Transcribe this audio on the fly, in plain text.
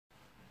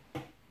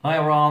Hi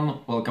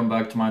everyone, welcome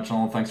back to my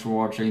channel, thanks for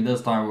watching.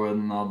 This time with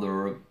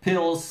another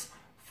Pils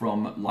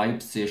from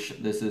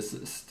Leipzig. This is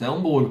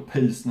Sternburg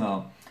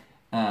Pilsener,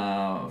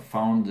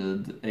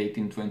 founded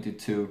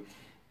 1822.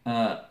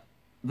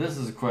 This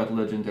is a quite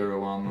legendary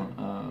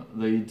one.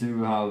 They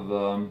do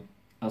have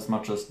as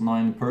much as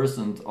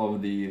 9%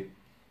 of the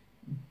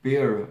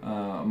beer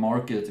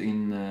market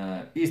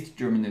in East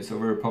Germany, so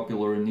very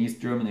popular in East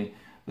Germany.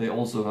 They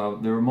also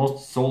have, their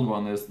most sold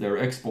one is their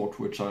export,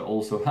 which I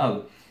also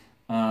have.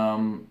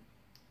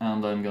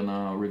 And I'm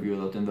gonna review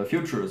that in the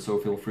future, so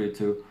feel free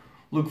to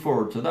look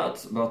forward to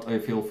that. But I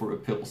feel for a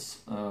Pils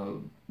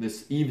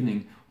this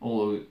evening,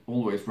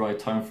 always right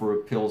time for a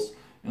Pils.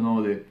 You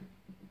know, the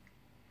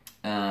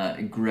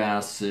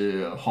grass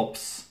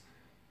hops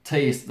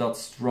taste, that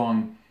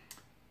strong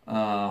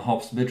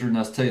hops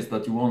bitterness taste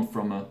that you want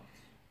from a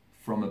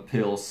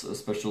Pils,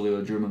 especially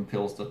a German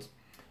Pils that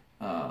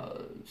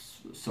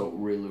so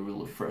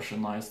really fresh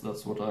and nice.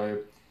 That's what I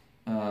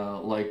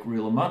like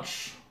really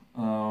much.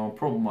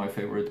 Probably my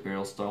favorite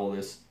beer style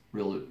is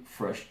really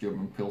fresh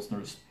German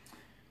Pilsners.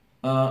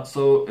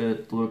 So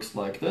it looks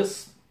like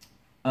this,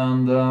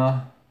 and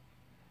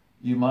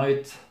you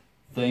might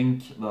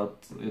think that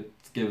it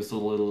gives a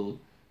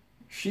little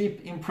cheap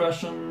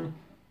impression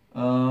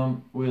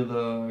with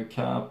a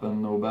cap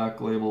and no back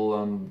label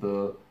and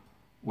the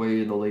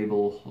way the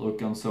label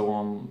look and so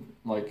on,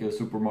 like a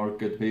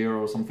supermarket beer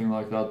or something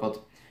like that,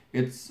 but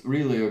it's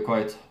really a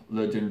quite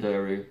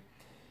legendary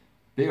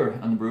beer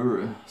and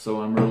brewery,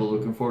 so I'm really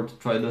looking forward to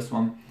try this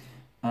one.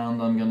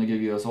 And I'm gonna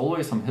give you, as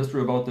always, some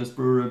history about this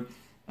brewery.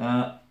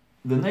 The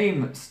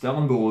name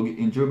Sternburg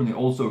in Germany,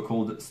 also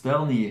called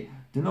Sterni,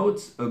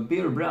 denotes a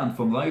beer brand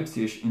from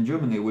Leipzig in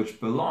Germany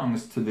which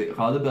belongs to the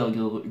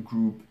Radeberger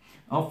group.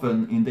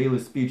 Often in daily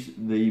speech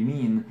they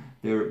mean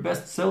their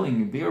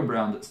best-selling beer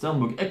brand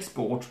Sternburg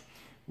Export,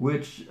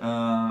 which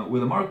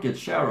with a market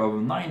share of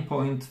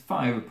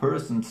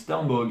 9.5%,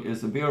 Sternburg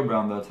is a beer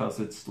brand that has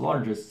its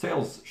largest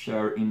sales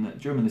share in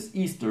Germany's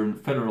eastern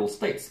federal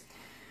states.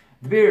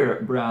 The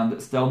beer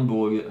brand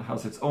Sternburg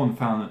has its own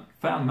fan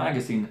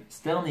magazine.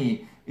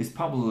 Sterni is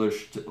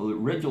published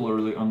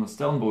regularly on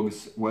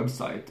Sternburg's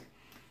website.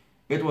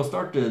 It was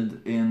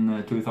started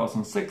in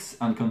 2006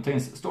 and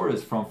contains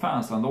stories from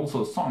fans and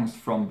also songs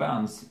from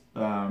bands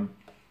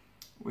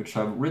which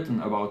have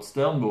written about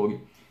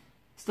Sternburg.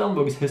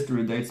 Sternburg's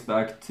history dates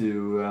back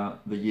to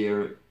the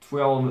year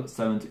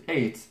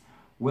 1278,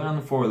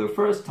 when for the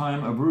first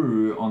time a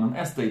brewery on an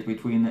estate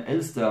between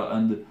Elster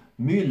and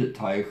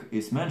Mühlteich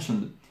is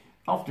mentioned.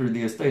 After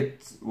the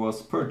estate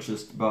was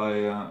purchased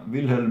by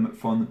Wilhelm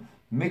von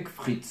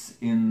Meckfritz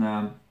in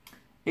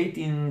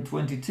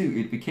 1822,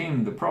 it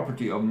became the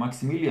property of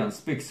Maximilian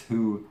Spix,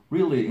 who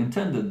really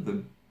intended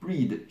the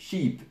breed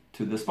sheep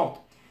to the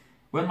spot.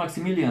 When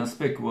Maximilian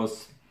Spix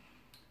was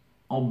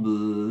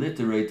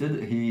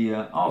obliterated, he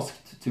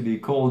asked to be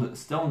called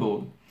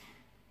Sternburg.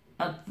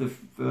 At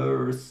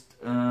first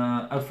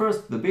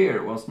the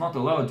beer was not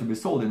allowed to be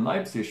sold in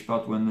Leipzig,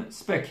 but when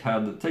Speck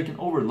had taken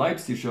over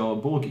Leipziger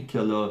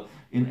Burgkeller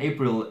in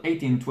April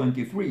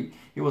 1823,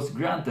 he was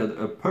granted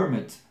a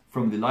permit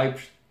from the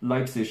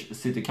Leipzig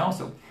City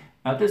Council.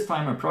 At this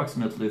time,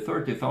 approximately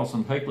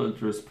 30,000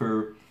 hectoliters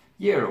per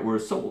year were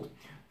sold.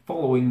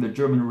 Following the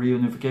German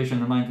reunification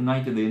in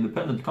 1990, the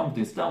independent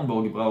company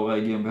Sternburg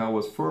Brauerei GmbH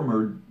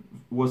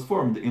was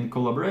formed in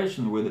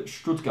collaboration with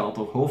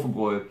Stuttgarter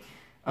Hofbräu.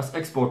 As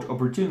export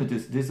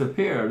opportunities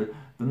disappeared,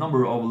 the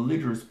number of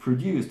liters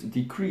produced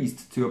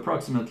decreased to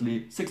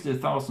approximately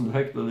 60,000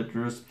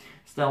 hectoliters.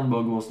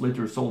 Sternburg was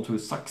later sold to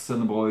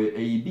Sachsen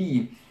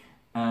AB,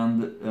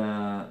 and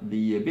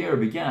the beer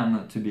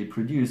began to be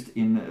produced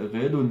in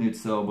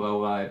Redunitzer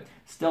Brauerei.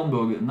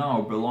 Sternburg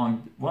now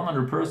belonged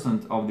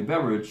 100% of the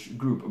beverage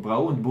group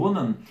Brau und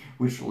Brunnen,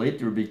 which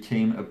later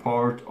became a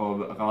part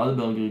of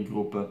Radeberger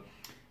Gruppe.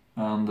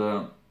 And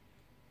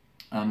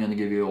I'm going to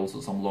give you also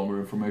some longer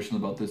information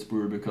about this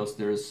brewery because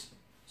there's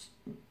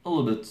a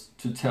little bit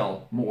to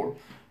tell more.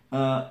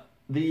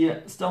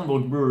 The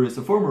Sternburg brewery is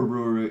a former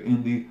brewery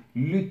in the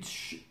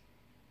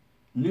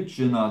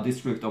Lütjener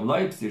district of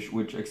Leipzig,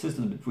 which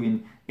existed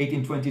between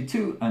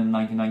 1822 and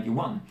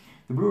 1991.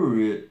 The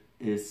brewery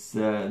is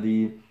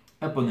the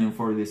eponym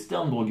for the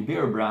Sternburg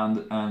beer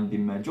brand, and the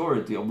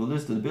majority of the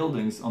listed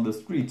buildings on the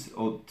streets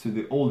to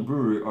the old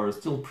brewery are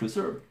still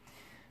preserved.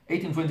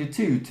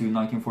 1822 to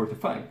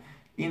 1945.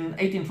 In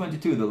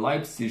 1822, the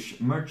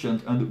Leipzig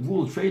merchant and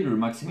wool trader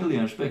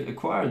Maximilian Speck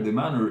acquired the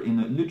manor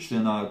in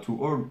Lütjener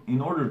in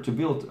order to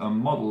build a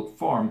model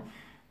farm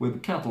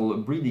with cattle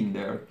breeding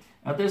there.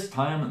 At this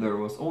time, there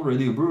was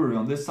already a brewery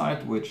on this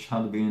site which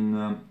had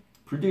been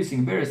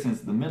producing beer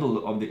since the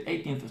middle of the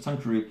 18th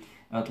century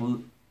at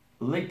the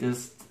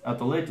latest,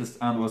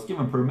 and was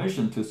given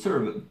permission to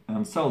serve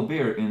and sell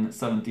beer in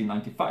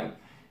 1795.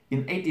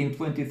 In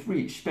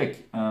 1823,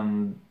 Speck,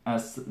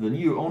 as the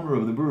new owner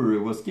of the brewery,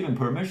 was given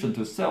permission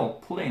to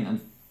sell plain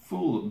and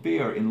full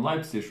beer in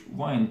Leipzig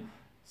wine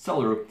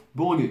cellar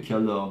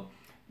Burgkeller,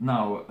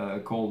 now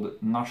called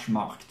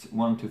Naschmarkt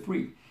 1 to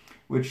 3.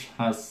 which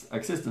has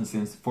existed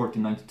since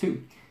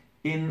 1492.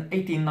 In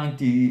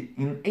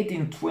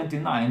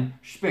 1829,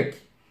 Speck,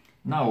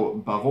 now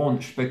Baron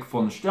Speck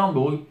von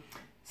Sternburg,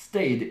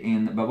 stayed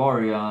in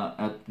Bavaria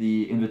at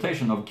the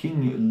invitation of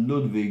King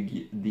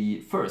Ludwig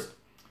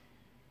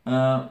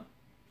I,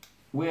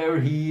 where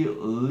he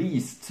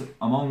leased,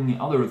 among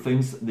other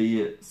things,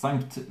 the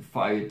Sankt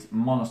Veit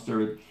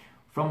monastery.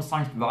 From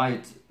Sankt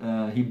Veit,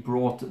 he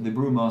brought the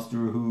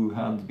brewmaster who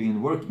had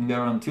been working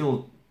there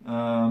until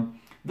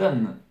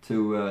then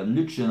to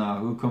Lütjena,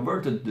 who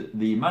converted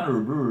the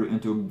manor brewery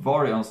into a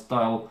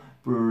Bavarian-style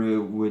brewery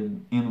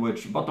in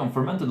which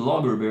bottom-fermented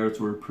lager beers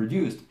were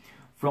produced.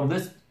 From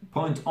this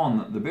point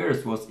on, the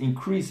beers was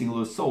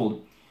increasingly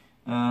sold,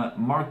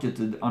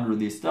 marketed under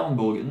the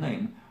Sternburg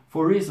name.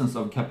 For reasons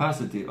of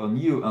capacity, a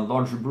new and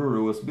larger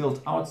brewery was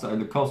built outside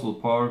the castle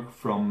park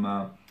from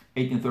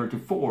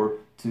 1834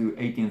 to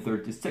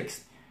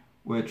 1836,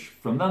 which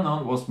from then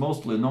on was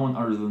mostly known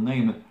under the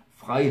name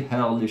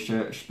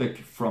Freiherrliche Speck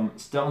from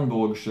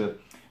Sternburgische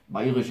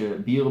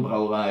Bayerische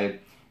Bierbrauerei.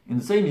 In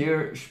the same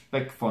year,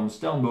 Speck von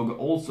Sternburg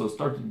also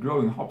started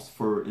growing hops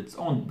for its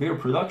own beer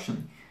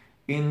production.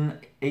 In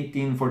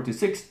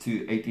 1846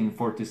 to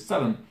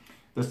 1847,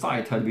 the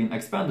site had been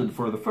expanded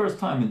for the first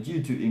time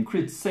due to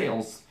increased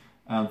sales,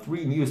 and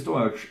 3 new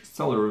storage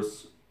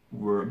cellars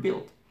were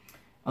built.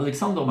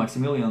 Alexander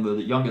Maximilian,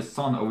 the youngest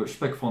son of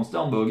Speck von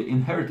Sternburg,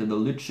 inherited the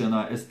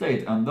Lütjena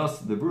estate and thus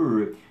the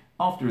brewery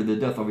after the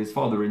death of his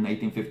father in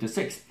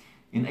 1856.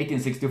 In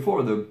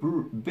 1864, the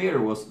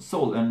beer was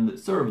sold and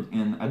served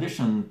in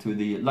addition to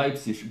the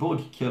Leipzig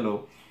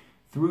Burgkeller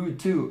through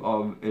 2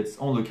 of its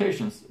own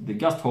locations, the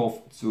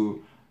Gasthof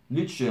zu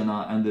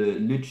Lütjena and the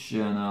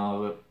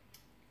Lütjener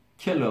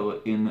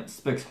Keller in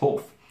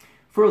Speckshof.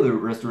 Further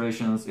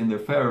restorations in the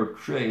fair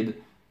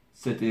trade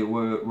city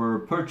were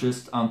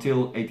purchased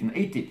until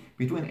 1880.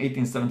 Between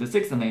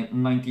 1876 and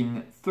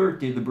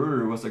 1930, the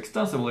brewery was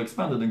extensively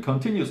expanded and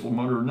continuously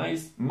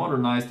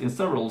modernized in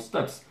several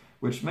steps,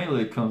 which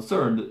mainly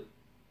concerned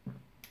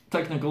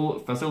technical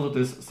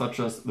facilities such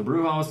as the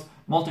brewhouse,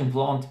 malting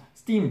plant,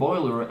 steam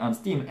boiler and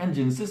steam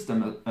engine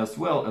system, as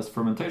well as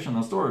fermentation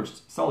and storage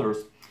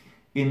cellars.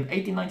 In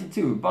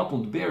 1892,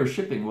 bottled beer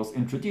shipping was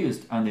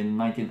introduced, and in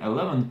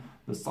 1911,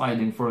 the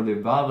siding for the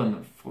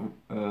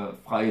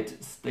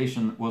Warenfreight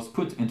station was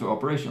put into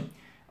operation.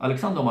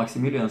 Alexander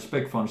Maximilian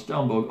Speck von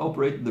Sternburg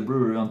operated the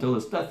brewery until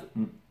his death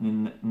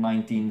in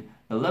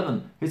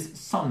 1911. His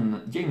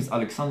son, James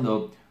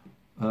Alexander,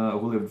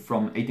 who lived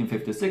from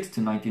 1856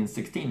 to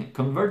 1916,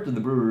 converted the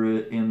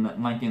brewery in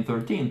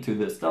 1913 to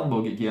the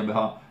Sternburg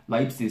GmbH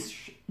Leipzig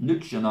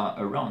Lütjena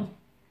around.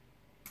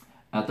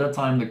 At that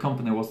time, the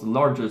company was the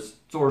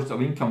largest source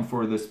of income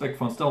for the Speck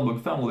von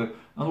Sternburg family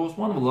and was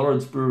one of the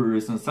largest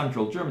breweries in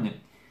central Germany.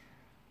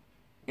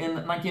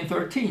 In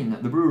 1913,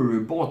 the brewery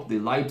bought the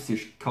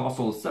Leipzig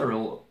Castle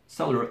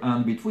cellar,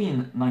 and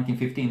between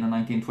 1915 and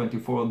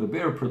 1924, the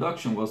beer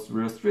production was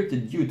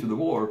restricted due to the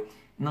war.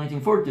 In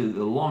 1940,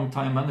 the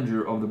long-time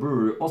manager of the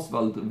brewery,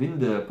 Oswald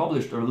Winde,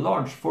 published a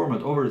large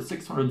format, over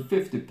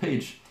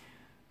 650-page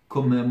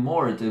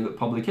commemorative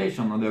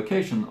publication on the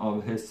occasion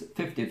of his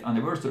 50th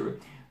anniversary.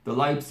 The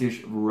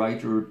Leipzig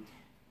writer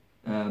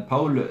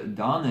Paul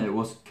Dahne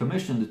was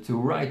commissioned to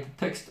write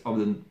the text of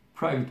the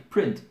private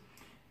print,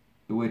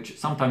 which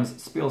sometimes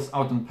spills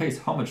out and pays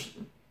homage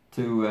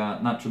to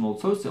National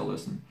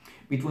Socialism.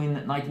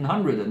 Between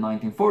 1900 and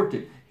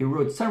 1940, he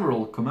wrote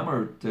several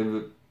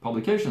commemorative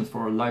publications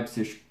for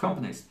Leipzig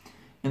companies.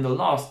 In the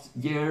last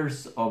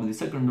years of the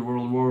Second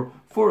World War,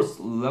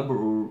 forced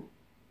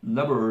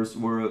laborers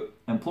were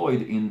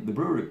employed in the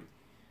brewery,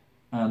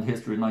 and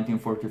history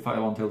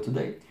 1945 until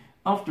today.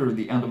 After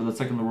the end of the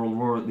Second World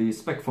War, the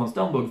Speck von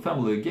Sternburg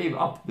family gave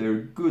up their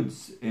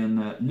goods in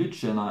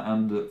Lütjena,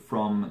 and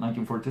from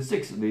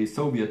 1946 the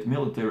Soviet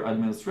military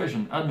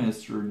administration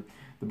administered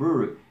the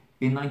brewery.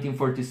 In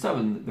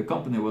 1947, the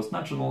company was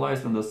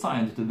nationalized and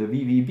assigned to the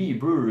VVB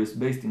breweries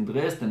based in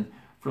Dresden.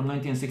 From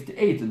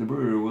 1968, the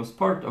brewery was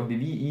part of the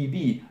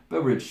VEB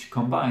beverage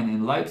combine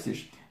in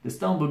Leipzig. The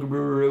Sternburg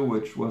brewery,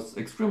 which was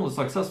extremely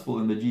successful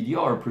in the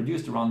GDR,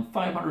 produced around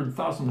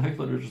 500,000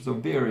 hectoliters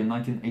of beer in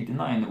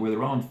 1989 with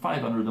around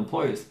 500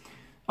 employees.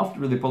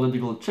 After the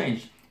political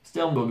change,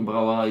 Sternburg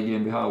Brauerei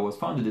GmbH was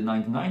founded in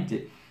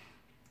 1990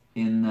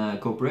 in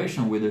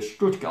cooperation with the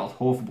Stuttgart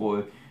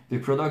Hofbräu. The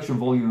production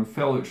volume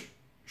fell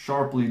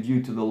sharply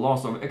due to the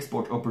loss of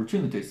export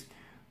opportunities.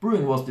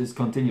 Brewing was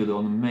discontinued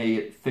on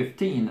May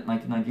 15,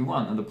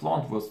 1991, and the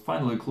plant was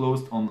finally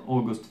closed on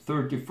August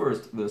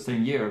 31st the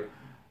same year.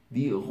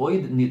 The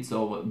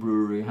Reudnitzer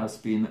brewery has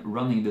been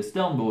running the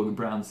Sternburg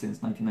brand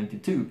since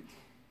 1992.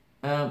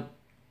 The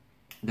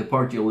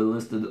partially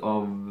listed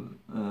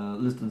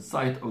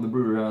site of the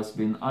brewery has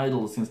been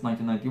idle since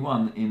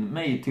 1991. In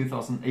May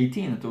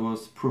 2018, it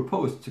was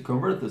proposed to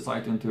convert the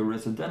site into a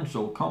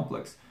residential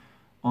complex.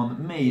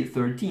 On May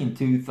 13,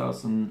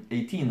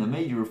 2018, a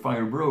major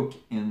fire broke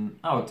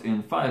out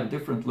in 5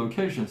 different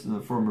locations in the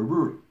former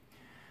brewery.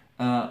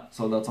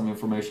 So that's some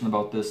information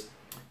about this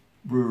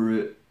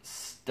brewery,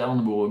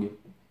 Sternburg.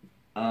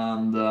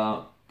 And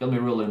gonna be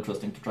really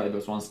interesting to try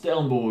this one.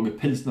 Sternburg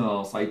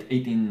Pilsener seit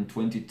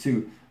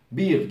 1822.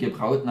 Bier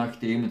gebraut nach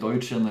dem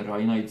deutschen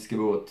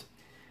Reinheitsgebot.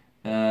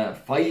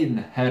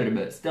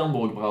 Feinherbe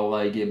Sternburg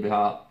Brauerei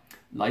GmbH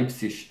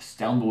Leipzig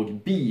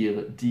Sternburg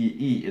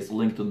Bier.de is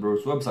linked to the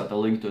brewer's website. I'll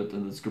link to it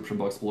in the description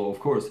box below, of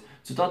course.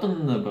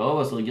 Zutaten: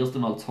 Brauwasser,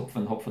 Gerstenmalz,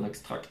 Hopfen,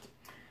 Hopfenextrakt.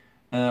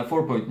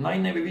 4.9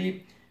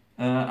 ABV.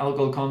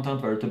 Alcohol content,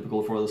 very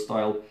typical for the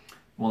style.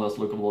 Well, let's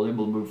look at the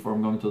label before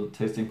I'm going to the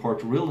tasting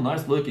part. Really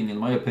nice looking, in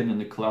my opinion,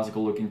 the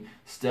classical looking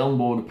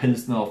Sternburg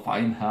Pilsner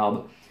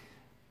Feinherb.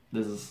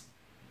 This is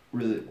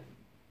really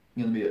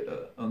gonna be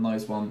a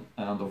nice one,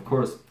 and of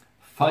course,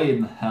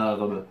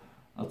 Feinherb.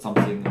 That's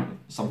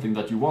something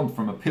that you want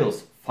from a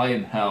Pils,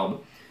 Feinherb,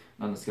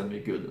 and it's gonna be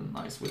good and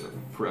nice with a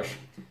fresh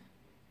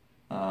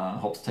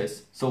hops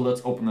taste. So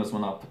let's open this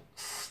one up.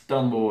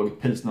 Sternburg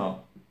Pilsner,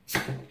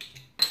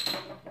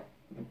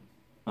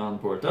 and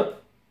pour it up.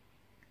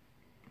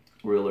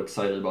 Really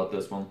excited about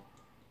this one.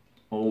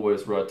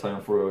 Always right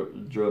time for a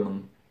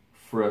German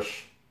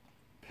fresh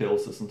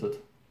Pils, isn't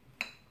it?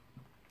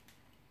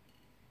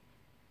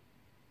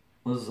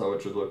 This is how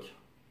it should look.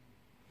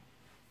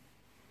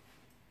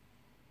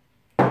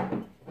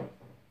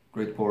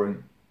 Great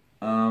pouring.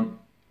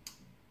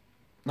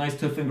 Nice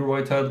 2-finger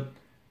whitehead.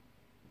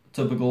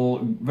 Typical,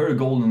 very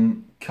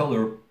golden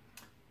color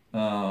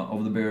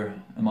of the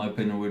beer, in my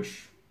opinion,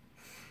 which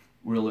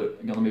really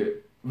gonna be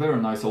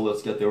very nice. So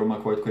let's get the aroma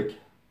quite quick.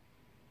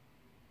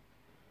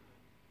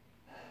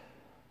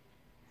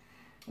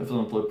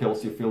 Definitely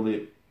Pils, you feel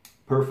the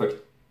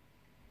perfect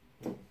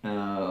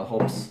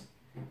hops,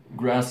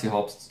 grassy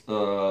hops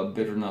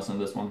bitterness in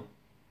this one.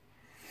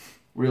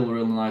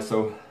 Really nice.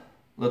 So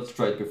let's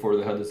try it before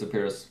the head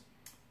disappears.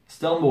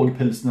 Sternburg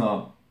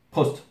Pilsner,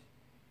 Prost!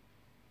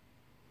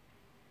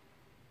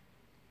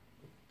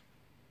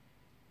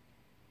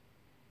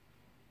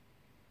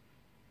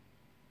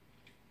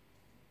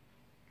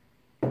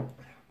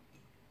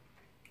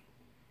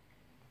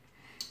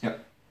 Yeah,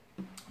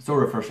 so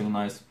refreshing and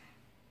nice.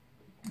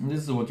 And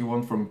this is what you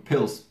want from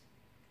Pils.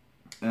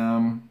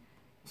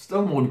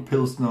 Sternburg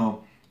Pilsner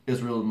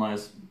is really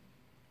nice.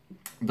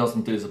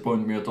 Doesn't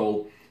disappoint me at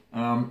all.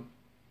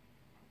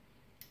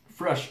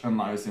 Fresh and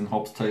nice in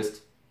hops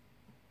taste.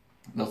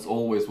 That's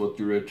always what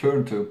you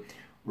return to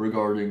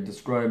regarding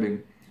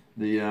describing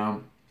the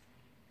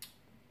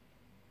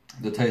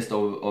taste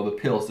of a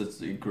Pils. It's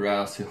the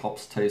grassy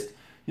hops taste.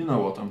 You know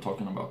what I'm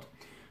talking about.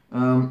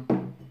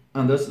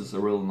 And this is a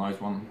real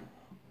nice one.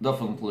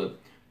 Definitely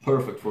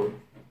perfect for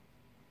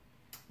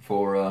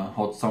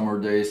hot summer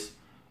days.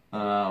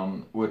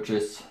 Which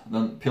is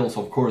then Pils,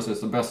 of course,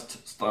 is the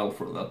best style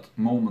for that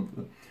moment.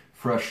 The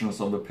freshness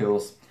of the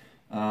Pils.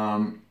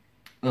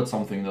 That's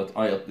something that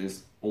I at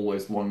least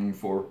always longing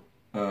for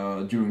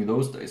during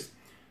those days.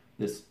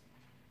 This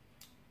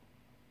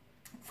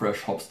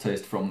fresh hops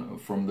taste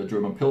from the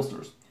German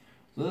Pilsners.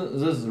 So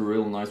this is a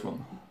real nice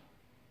one.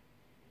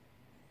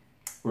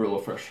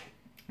 Really fresh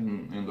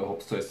in the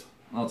hops taste.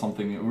 That's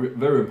something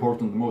very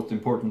important. The most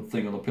important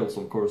thing on the Pils,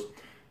 of course,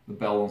 the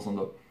balance and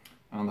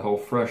how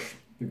fresh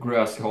the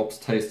grassy hops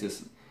taste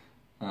is.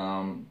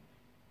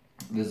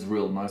 This is a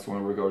real nice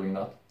one regarding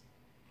that.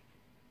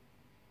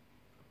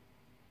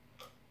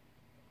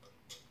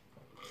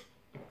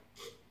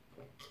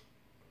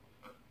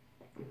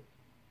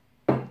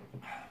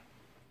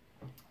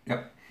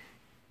 Yeah,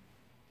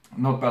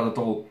 not bad at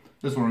all.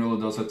 This one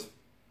really does it.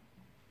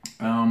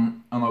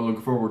 And I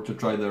look forward to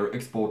try their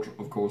export,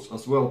 of course,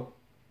 as well.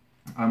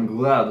 I'm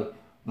glad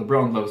the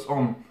brand lives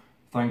on,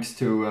 thanks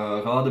to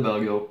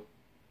Radeberger,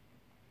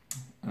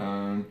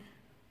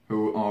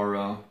 who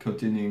are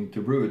continuing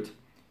to brew it,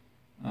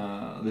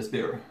 this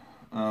beer.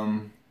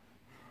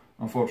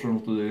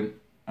 Unfortunately,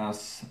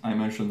 as I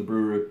mentioned, the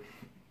brewery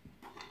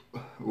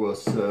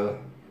was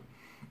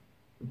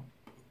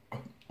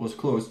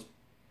closed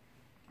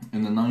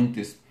in the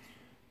 90s,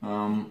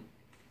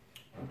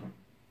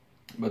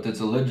 but it's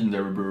a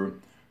legendary brewery.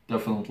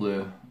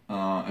 Definitely,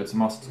 it's a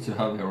must to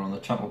have here on the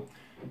channel.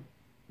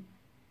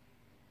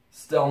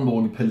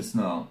 Sternburg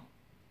Pilsner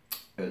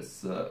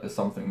is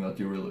something that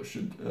you really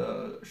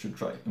should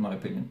try, in my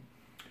opinion.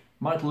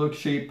 Might look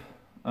cheap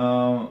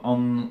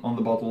on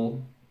the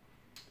bottle,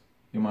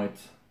 you might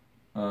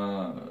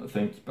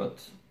think,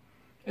 but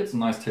it's a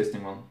nice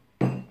tasting one.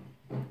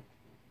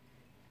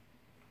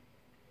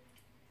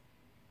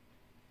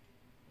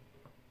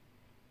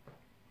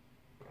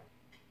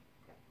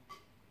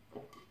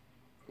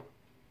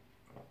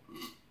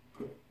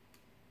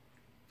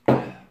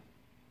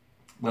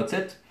 That's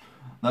it.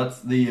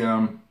 That's the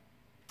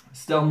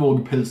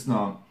Sternburg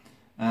Pilsner,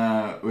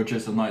 which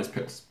is a nice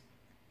Pils.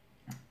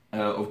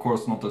 Of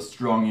course, not as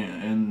strong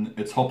in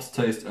its hops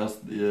taste as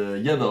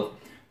the Jever,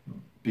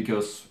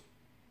 because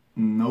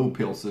no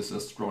Pils is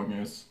as strong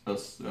as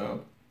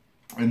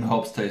in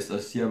hops taste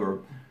as Jever,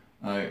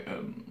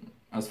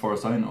 as far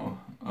as I know.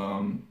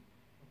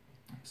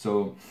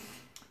 So,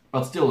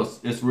 but still,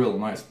 it's real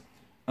nice.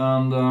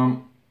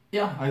 And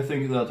yeah, I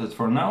think that is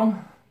for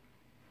now.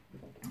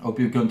 Hope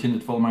you continue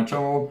to follow my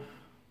channel.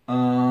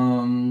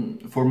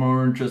 for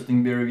more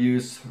interesting beer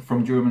reviews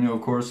from Germany,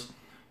 of course.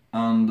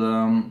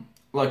 And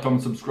like,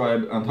 comment,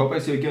 subscribe, and hope I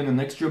see you again in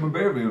the next German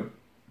beer review.